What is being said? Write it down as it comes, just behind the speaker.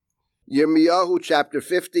Yirmiyahu chapter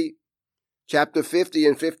 50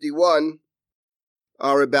 and 51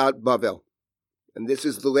 are about Bavel. And this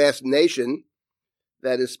is the last nation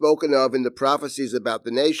that is spoken of in the prophecies about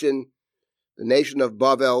the nation of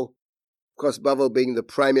Bavel, of course Bavel being the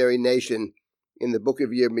primary nation in the book of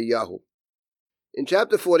Yirmiyahu. In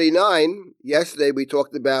chapter 49, yesterday we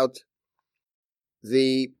talked about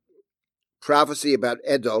the prophecy about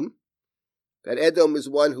Edom, that Edom is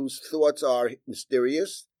one whose thoughts are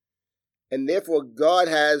mysterious, and therefore God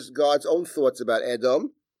has God's own thoughts about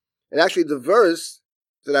Edom. And actually the verse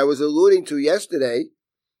that I was alluding to yesterday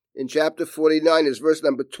in chapter 49 is verse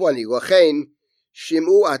number 20. Lachein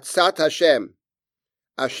shim'u atzat Hashem,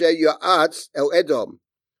 asher ya'atz el Edom,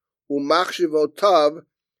 u'machshivotav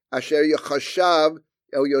asher yachashav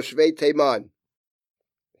el yoshvei Teman.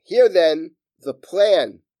 Here then, the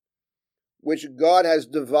plan which God has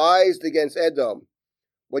devised against Edom,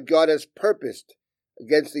 what God has purposed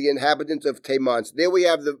against the inhabitants of Teman. So there we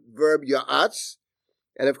have the verb ya'atz,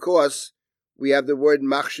 and of course, we have the word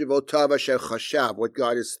machshivotav asher chashav, what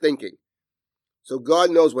God is thinking. So God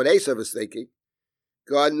knows what Esav is thinking.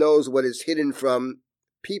 God knows what is hidden from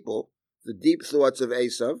people, the deep thoughts of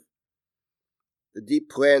Esav, the deep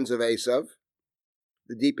plans of Esav,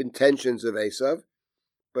 the deep intentions of Esav.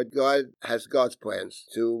 But God has God's plans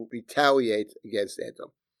to retaliate against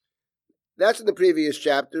Edom. That's in the previous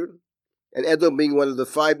chapter, and Edom being one of the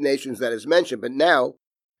 5 nations that is mentioned. But now,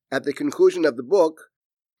 at the conclusion of the book,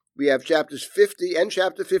 we have chapters 50 and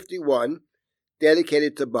chapter 51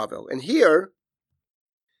 dedicated to Bavel. And here,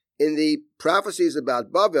 in the prophecies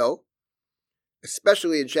about Bavel,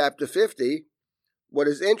 especially in chapter 50, what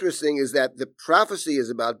is interesting is that the prophecy is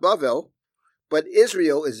about Bavel, but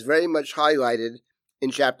Israel is very much highlighted in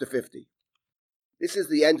chapter 50. This is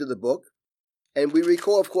the end of the book, and we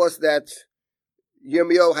recall, of course, that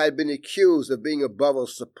Yirmiyahu had been accused of being a Bavel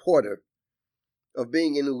supporter, of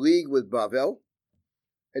being in league with Bavel,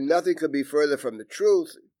 and nothing could be further from the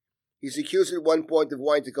truth. He's accused at one point of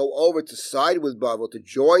wanting to go over to side with Bavel, to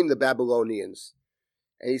join the Babylonians.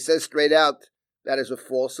 And he says straight out, that is a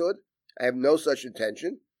falsehood. I have no such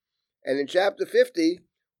intention. And in chapter 50,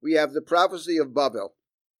 we have the prophecy of Bavel.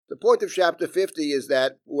 The point of chapter 50 is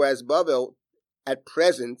that whereas Bavel, at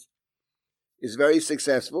present, is very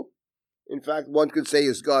successful, in fact, one could say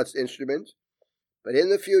is God's instrument, but in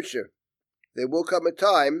the future, there will come a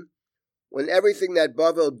time when everything that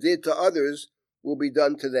Bavel did to others will be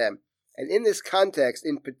done to them. And in this context,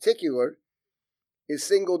 in particular, is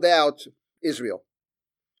singled out Israel.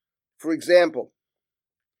 For example,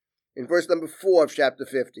 in verse number 4 of chapter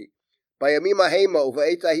 50, Bayamim ha'hema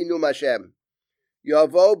u'va'et ha'hinum Hashem,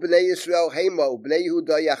 Yavo b'nei Yisrael hema u'bnei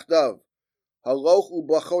Yehuda yachdav, haloch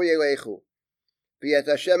u'bacho yelechu, v'yet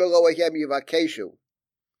Hashem Elohehem yivakeshu,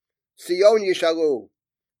 Tzion yishalu,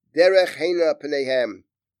 derech hena pneihem,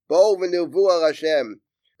 bo v'nilvu al Hashem,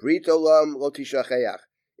 brit olam lo tishacheach.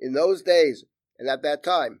 In those days, and at that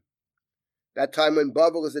time when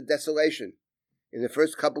Bavel is a desolation, in the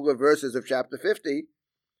first couple of verses of chapter 50,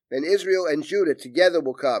 then Israel and Judah together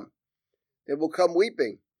will come. They will come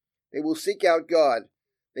weeping. They will seek out God.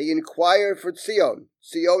 They inquire for Tzion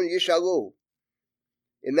yishalu.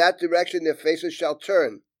 In that direction their faces shall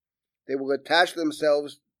turn. They will attach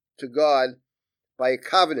themselves to God by a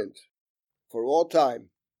covenant for all time.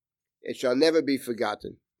 It shall never be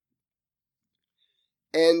forgotten.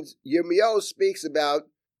 And Yirmiyahu speaks about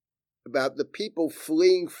the people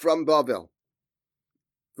fleeing from Bavel.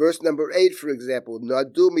 Verse number 8, for example,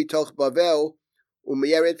 Nadu mitoch Bavel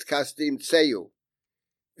u'mieretz kasdim tseyu.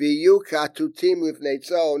 V'yu katutim lifnei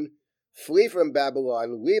tzon, flee from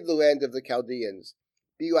Babylon, leave the land of the Chaldeans.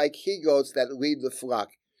 Be like he-goats that lead the flock.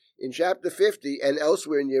 In chapter 50 and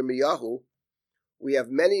elsewhere in Yirmiyahu, we have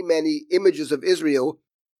many, many images of Israel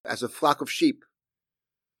as a flock of sheep.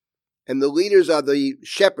 And the leaders are the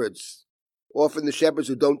shepherds, often the shepherds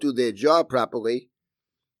who don't do their job properly,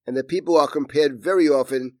 and the people are compared very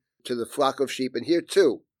often to the flock of sheep. And here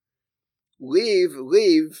too, leave,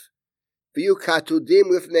 v'yu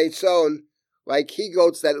katudim lifnei tzon, like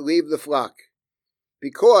he-goats that leave the flock.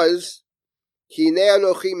 Because, kinei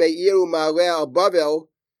anochi me'ir u'ma'aleh al Bavel,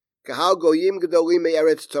 kahal goyim gedolim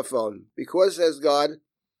me'eretz tzafon. Because, says God,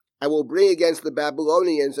 I will bring against the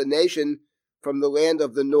Babylonians a nation from the land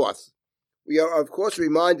of the north. We are, of course,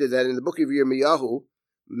 reminded that in the book of Yirmiyahu,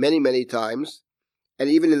 many, many times, and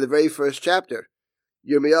even in the very first chapter,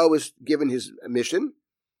 Yirmiyahu was given his mission,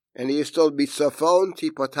 and he is told, B'tzafon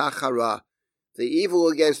tipatach hara. The evil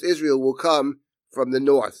against Israel will come from the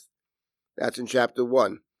north. That's in chapter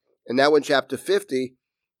 1. And now in chapter 50,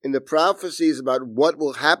 in the prophecies about what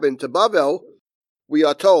will happen to Bavel, we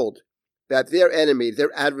are told, that their enemy, their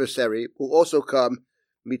adversary, will also come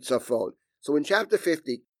mitzafon. So in chapter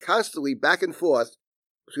 50, constantly back and forth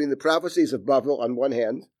between the prophecies of Bavel on one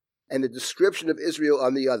hand and the description of Israel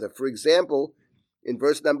on the other. For example, in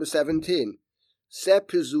verse number 17, Se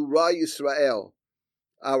pizura Yisrael,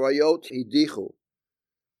 arayot hidichu,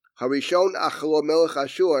 harishon achlo melech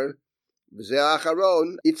Ashur, v'zeh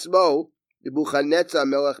acharon itzmo, Nebuchadnezzar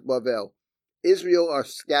melech Bavel. Israel are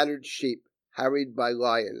scattered sheep, harried by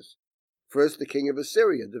lions. First, the king of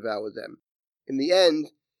Assyria devoured them. In the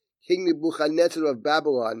end, King Nebuchadnezzar of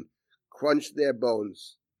Babylon crunched their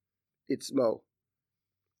bones. Itzmo.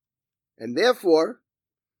 And therefore,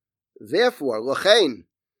 Lochein,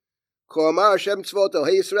 Ko'amar Hashem Tzvot El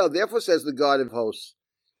Yisrael, therefore says the God of hosts,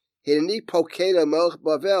 Hineni Pokeda Melech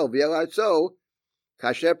Bavel, V'yelatzo,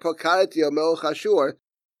 Kasher Pokareti El Melech Ashur,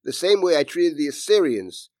 the same way I treated the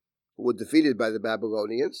Assyrians, who were defeated by the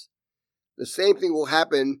Babylonians, the same thing will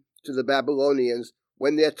happen to the Babylonians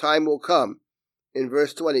when their time will come. In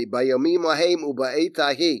verse 20, Bayomim Lahem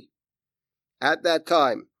Uba'etahi, at that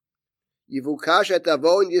time, Yivukash et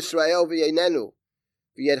avon Yisrael v'yenenu,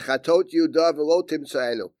 v'yedchatot Yehuda v'lo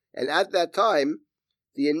timtzaenu. And at that time,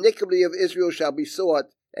 the iniquity of Israel shall be sought,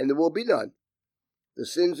 and there will be none. The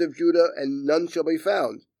sins of Judah, and none shall be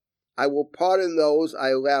found. I will pardon those I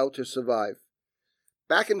allow to survive.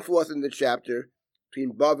 Back and forth in the chapter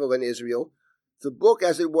between Bavel and Israel, the book,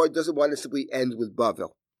 as it were, doesn't want to simply end with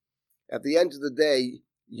Bavel. At the end of the day,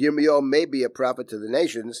 Yirmiyahu may be a prophet to the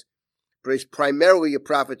nations, but he's primarily a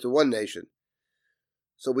prophet to one nation.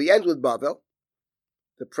 So we end with Bavel.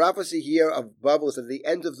 The prophecy here of Bavel is at the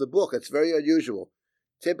end of the book. It's very unusual.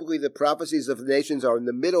 Typically, the prophecies of the nations are in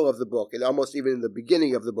the middle of the book, and almost even in the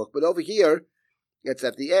beginning of the book. But over here, it's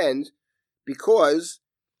at the end, because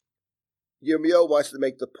Yirmiyahu wants to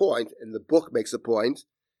make the point, and the book makes a point,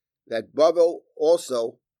 that Bavel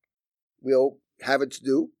also will have its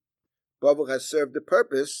due. Bavel has served the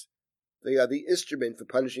purpose. They are the instrument for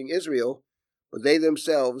punishing Israel, but they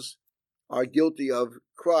themselves are guilty of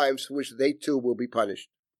crimes for which they too will be punished.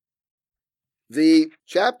 The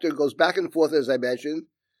chapter goes back and forth, as I mentioned,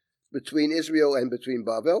 between Israel and between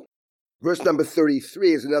Bavel. Verse number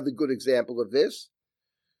 33 is another good example of this.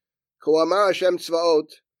 Ko amar Hashem tzvaot,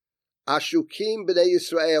 ashukim b'nei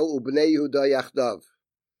Yisrael u'b'nei Yehuda yachdav.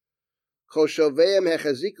 Ko shoveim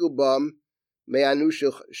hechaziku bam me'anu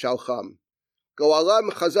shalcham. Go alam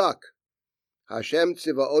chazak. Hashem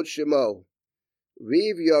tzvaot shemo.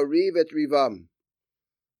 Riv yariv et rivam.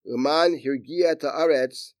 Uman hirgia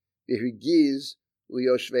ta'aretz v'hirgiz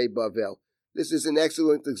u'yoshvei Bavel. This is an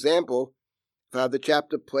excellent example of how the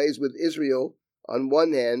chapter plays with Israel on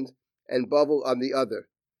one hand and Bavel on the other.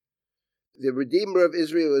 The Redeemer of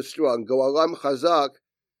Israel is strong. Go alam chazak,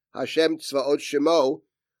 Hashem tzvaot shemo,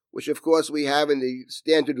 which of course we have in the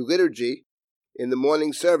standard liturgy in the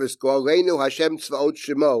morning service. Go aleinu Hashem tzvaot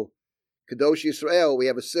shemo. Kadosh Yisrael, we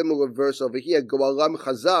have a similar verse over here. Go alam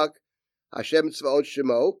chazak, Hashem tzvaot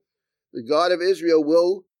shemo. The God of Israel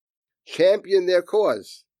will champion their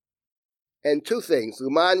cause. And two things.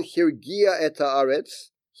 Luman hirgia et haaretz.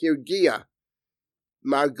 Hirgia.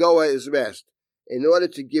 Margoa is rest. In order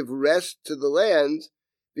to give rest to the land,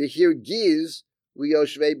 the hirgiz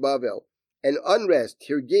liyoshvei Bavel. And unrest,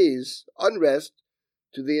 hirgiz, unrest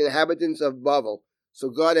to the inhabitants of Bavel. So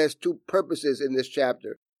God has two purposes in this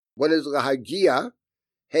chapter. One is lahagia,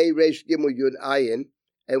 hey resh gimel yud ayin,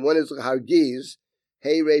 and one is lahargiz,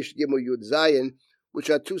 hey resh gimel yud zayin, which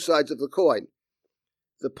are two sides of the coin.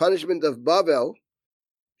 The punishment of Bavel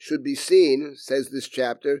should be seen, says this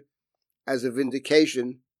chapter, as a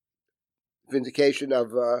vindication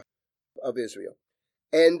of Israel.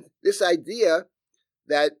 And this idea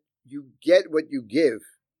that you get what you give,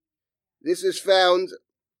 this is found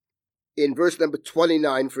in verse number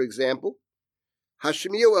 29, for example.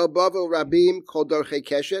 Hashmiu el Bavel rabim kol darchei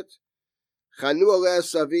keshet, chanu aleh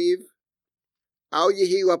saviv, al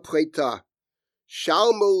yehi la preta,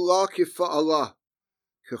 shalmu la kifa'alah,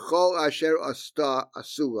 kechol asher asta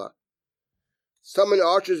asula. Summon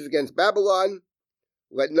archers against Babylon,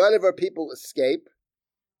 let none of her people escape,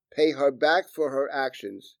 pay her back for her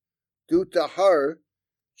actions, do to her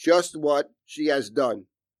just what she has done.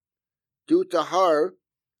 Do to her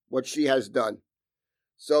what she has done.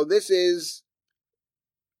 So this is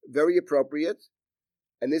very appropriate,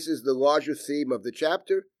 and this is the larger theme of the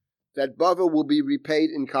chapter, that Bavel will be repaid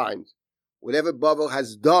in kind. Whatever Bavel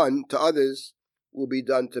has done to others will be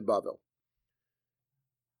done to Bavel.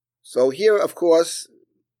 So here, of course,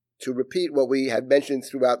 to repeat what we had mentioned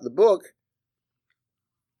throughout the book,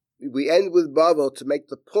 we end with Bavel to make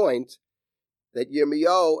the point that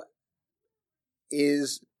Yirmiyahu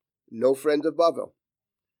is no friend of Bavel.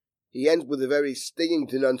 he ends with a very stinging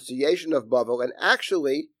denunciation of Bavel, and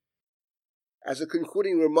actually, as a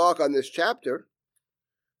concluding remark on this chapter,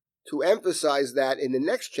 to emphasize that in the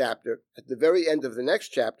next chapter, at the very end of the next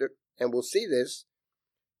chapter, and we'll see this,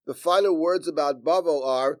 the final words about Bavel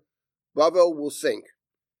are, Bavel will sink.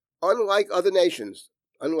 Unlike other nations,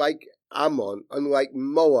 unlike Ammon, unlike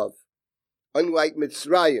Moab, unlike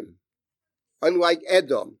Mitzrayim, unlike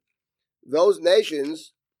Edom, those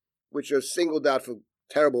nations which are singled out for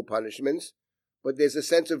terrible punishments, but there's a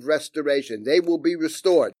sense of restoration. They will be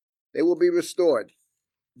restored. They will be restored.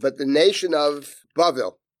 But the nation of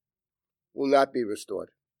Bavel will not be restored.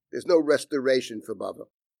 There's no restoration for Bavel.